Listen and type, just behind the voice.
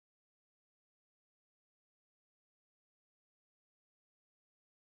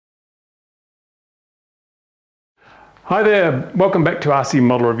Hi there, welcome back to RC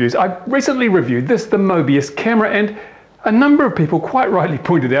Model Reviews. I recently reviewed the Mobius camera, and a number of people quite rightly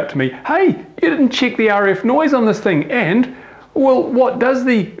pointed out to me, hey, you didn't check the RF noise on this thing, and, well, what does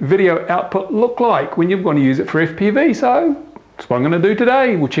the video output look like when you're going to use it for FPV? So that's what I'm going to do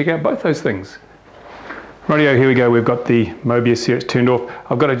today. We'll check out both those things. Rightio, here we go. We've got the Mobius here, it's turned off.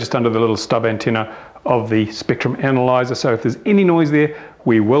 I've got it just under the little stub antenna of the spectrum analyzer, so if there's any noise there,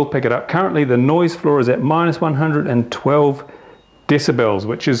 we will pick it up. Currently the noise floor is at minus 112 decibels,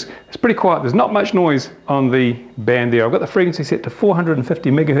 which is pretty quiet. There's not much noise on the band there. I've got the frequency set to 450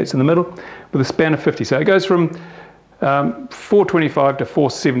 megahertz in the middle with a span of 50, so it goes from 425 to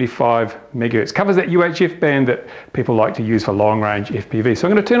 475 megahertz. Covers that UHF band that people like to use for long range FPV. So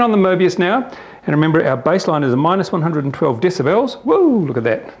I'm going to turn on the Mobius now, and remember our baseline is a minus 112 decibels. Whoa, look at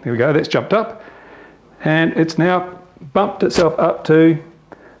that. There we go, that's jumped up. And it's now bumped itself up to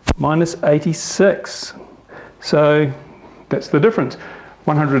minus 86. So that's the difference.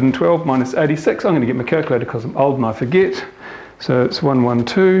 112 minus 86. I'm going to get my calculator because I'm old and I forget. So it's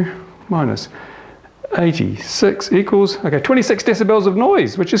 112 minus 86 equals, okay, 26 decibels of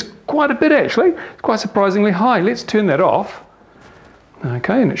noise, which is quite a bit actually. It's quite surprisingly high. Let's turn that off.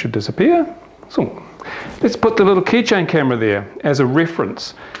 Okay, and it should disappear. So let's put the little keychain camera there as a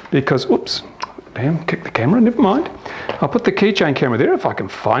reference because, oops, damn, kick the camera, never mind. I'll put the keychain camera there if I can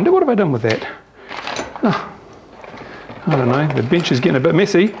find it. What have I done with that? Oh, I don't know, the bench is getting a bit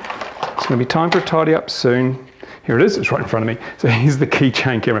messy. It's going to be time for a tidy up soon. Here it is, it's right in front of me. So here's the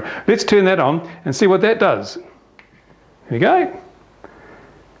keychain camera. Let's turn that on and see what that does. Here we go.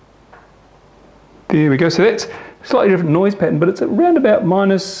 There we go. So that's a slightly different noise pattern, but it's around about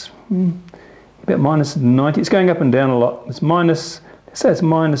minus 90. It's going up and down a lot. It's minus, let's say it's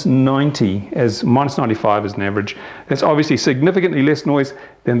minus 90, as minus 95 is an average. That's obviously significantly less noise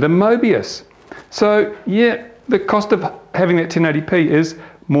than the Mobius. So yeah, the cost of having that 1080p is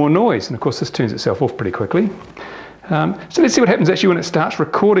more noise, and of course this turns itself off pretty quickly. So let's see what happens actually when it starts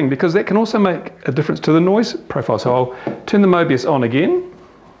recording, because that can also make a difference to the noise profile. So I'll turn the Mobius on again.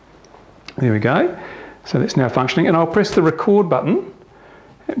 There we go. So that's now functioning, and I'll press the record button,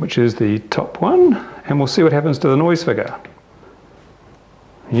 which is the top one, and we'll see what happens to the noise figure.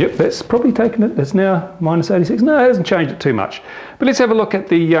 Yep, that's probably taken it. It's now minus 86. No, it hasn't changed it too much. But let's have a look at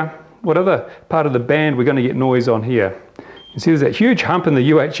the what other part of the band we're going to get noise on here. You can see there's that huge hump in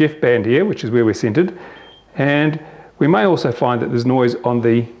the UHF band here, which is where we're centered, and we may also find that there's noise on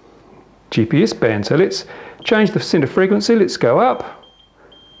the GPS band. So let's change the center frequency. Let's go up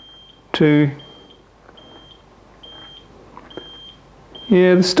to,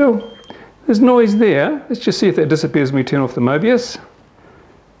 yeah, there's noise there. Let's just see if that disappears when we turn off the Mobius.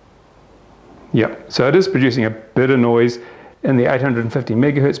 Yep, so it is producing a bit of noise in the 850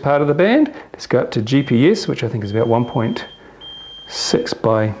 megahertz part of the band. Let's go up to GPS, which I think is about 1.6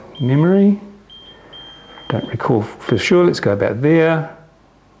 by memory. Don't recall for sure. Let's go about there.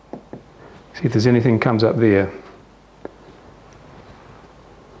 See if there's anything comes up there.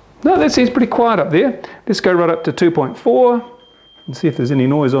 No, that seems pretty quiet up there. Let's go right up to 2.4 and see if there's any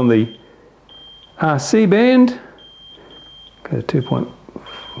noise on the RC band. Go to 2.4.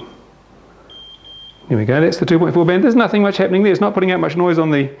 There we go, that's the 2.4 band. There's nothing much happening there. It's not putting out much noise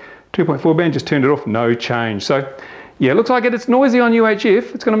on the 2.4 band, just turned it off, no change. So yeah, it looks like it's noisy on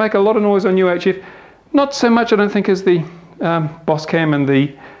UHF. It's going to make a lot of noise on UHF. Not so much, I don't think, as the Boscam and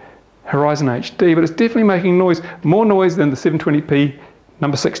the Horyzon HD, but it's definitely making noise, more noise than the 720p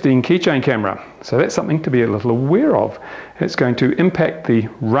number 16 keychain camera. So that's something to be a little aware of. It's going to impact the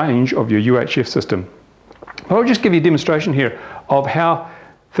range of your UHF system. I'll just give you a demonstration here of how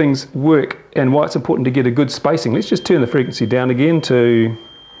things work and why it's important to get a good spacing. Let's just turn the frequency down again to,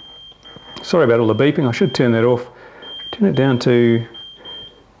 sorry about all the beeping, I should turn that off. Turn it down to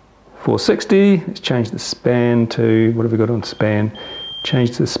 460. Let's change the span to, what have we got on span?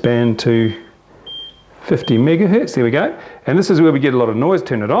 Change the span to 50 megahertz, there we go. And this is where we get a lot of noise.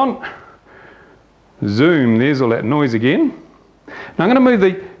 Turn it on. Zoom, there's all that noise again. Now I'm going to move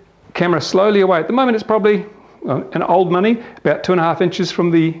the camera slowly away. At the moment it's probably an old money, about 2.5 inches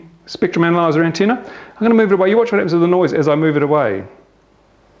from the spectrum analyzer antenna. I'm going to move it away. You watch what happens to the noise as I move it away.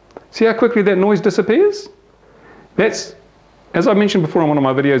 See how quickly that noise disappears? That's, as I mentioned before in one of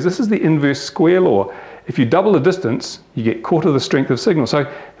my videos, this is the inverse square law. If you double the distance, you get quarter the strength of signal.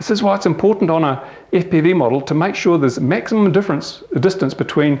 So this is why it's important on a FPV model to make sure there's maximum distance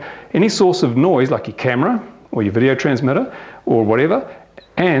between any source of noise, like your camera or your video transmitter or whatever,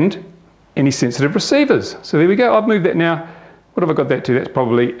 and any sensitive receivers. So there we go. I've moved that now. What have I got that to? That's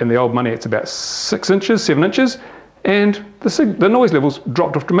probably, in the old money, it's about 6 inches, 7 inches. And the noise levels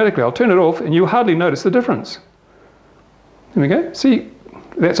dropped off dramatically. I'll turn it off and you'll hardly notice the difference. There we go. See,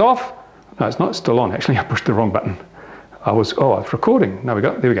 that's off. No, it's not, it's still on. Actually, I pushed the wrong button. I was recording. There we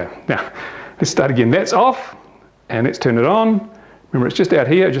go. Now, let's start again. That's off, and let's turn it on. Remember, it's just out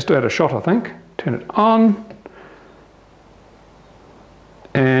here, just out of shot, I think. Turn it on.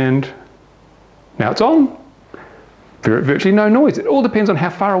 And now it's on. Virtually no noise. It all depends on how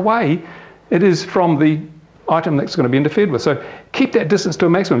far away it is from the item that's going to be interfered with. So keep that distance to a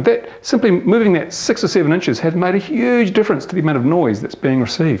maximum. That simply moving that 6 or 7 inches has made a huge difference to the amount of noise that's being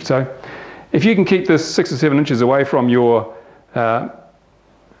received. So if you can keep this 6 or 7 inches away from your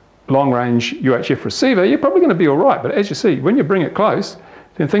long-range UHF receiver, you're probably going to be all right. But as you see, when you bring it close,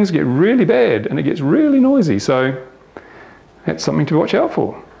 then things get really bad and it gets really noisy. So that's something to watch out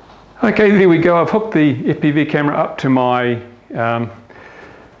for. Okay, there we go. I've hooked the FPV camera up to my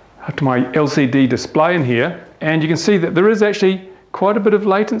LCD display in here, and you can see that there is actually quite a bit of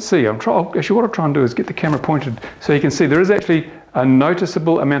latency. Actually, what I'll try and do is get the camera pointed so you can see there is actually a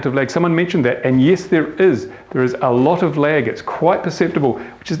noticeable amount of lag. Someone mentioned that, and yes, there is. There is a lot of lag. It's quite perceptible,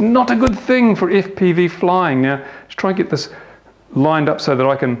 which is not a good thing for FPV flying. Now, let's try and get this lined up so that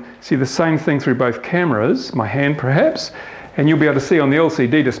I can see the same thing through both cameras, my hand perhaps, and you'll be able to see on the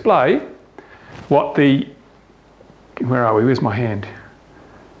LCD display what the, where are we? Where's my hand?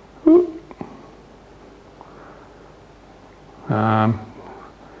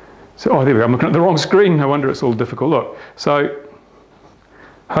 So, there we go. I'm looking at the wrong screen. No wonder it's all difficult. Look, so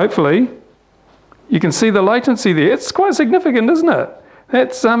hopefully you can see the latency there. It's quite significant, isn't it?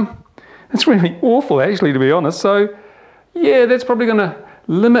 That's really awful, actually, to be honest. So, yeah, that's probably going to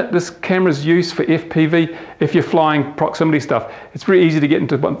limit this camera's use for FPV if you're flying proximity stuff. It's very easy to get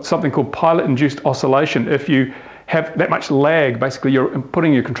into something called pilot-induced oscillation if you have that much lag. Basically, you're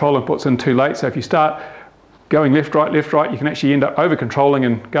putting your control inputs in too late. So if you start going left, right, you can actually end up over-controlling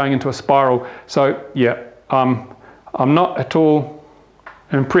and going into a spiral. So yeah, I'm not at all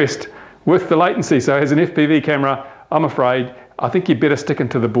impressed with the latency. So as an FPV camera, I'm afraid, I think you better stick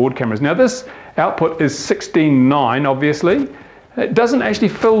into the board cameras. Now this output is 16:9, obviously. It doesn't actually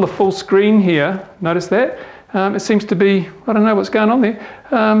fill the full screen here. Notice that? It seems to be, I don't know what's going on there,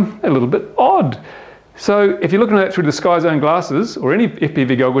 a little bit odd. So if you're looking at that through the Sky Zone glasses or any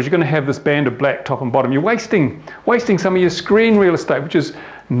FPV goggles, you're going to have this band of black top and bottom. You're wasting some of your screen real estate, which is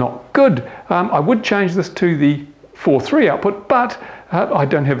not good. I would change this to the 4.3 output, but I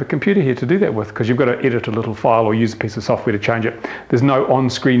don't have a computer here to do that with, because you've got to edit a little file or use a piece of software to change it. There's no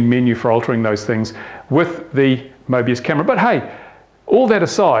on-screen menu for altering those things with the Mobius camera. But hey, all that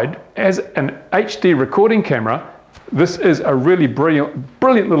aside, as an HD recording camera, this is a really brilliant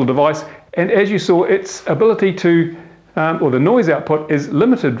little device. And as you saw, its ability to, or the noise output is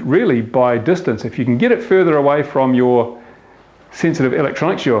limited really by distance. If you can get it further away from your sensitive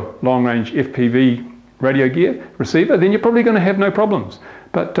electronics, your long-range FPV radio gear receiver, then you're probably going to have no problems.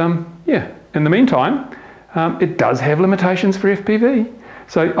 But yeah, in the meantime, it does have limitations for FPV.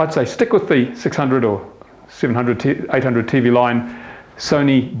 So I'd say stick with the 600 or 700, 800 TV line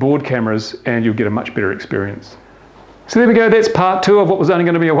Sony board cameras and you'll get a much better experience. So there we go, that's part 2 of what was only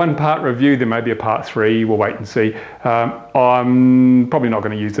going to be a 1-part review. There may be a part 3, we'll wait and see. I'm probably not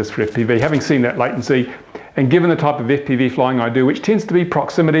going to use this for FPV. Having seen that latency, and given the type of FPV flying I do, which tends to be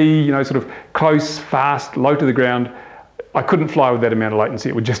proximity, you know, sort of close, fast, low to the ground, I couldn't fly with that amount of latency.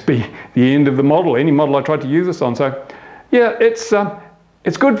 It would just be the end of the model, any model I tried to use this on. So yeah, it's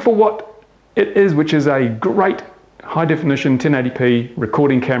good for what it is, which is a great high definition 1080p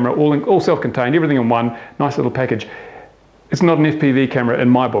recording camera, all self-contained, everything in one, nice little package. It's not an FPV camera in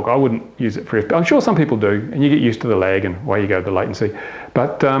my book. I wouldn't use it for FPV. I'm sure some people do, and you get used to the lag and away you go, the latency.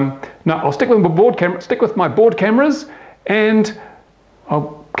 But no, I'll stick with my board camera, stick with my board cameras, and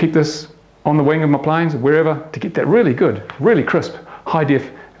I'll keep this on the wing of my planes, wherever, to get that really good, really crisp, high def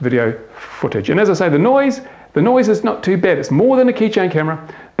video footage. And as I say, the noise is not too bad. It's more than a keychain camera,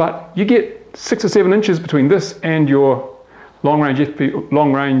 but you get 6 or 7 inches between this and your long-range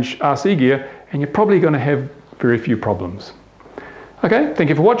RC gear, and you're probably going to have very few problems. Okay, thank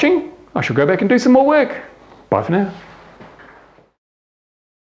you for watching. I shall go back and do some more work. Bye for now.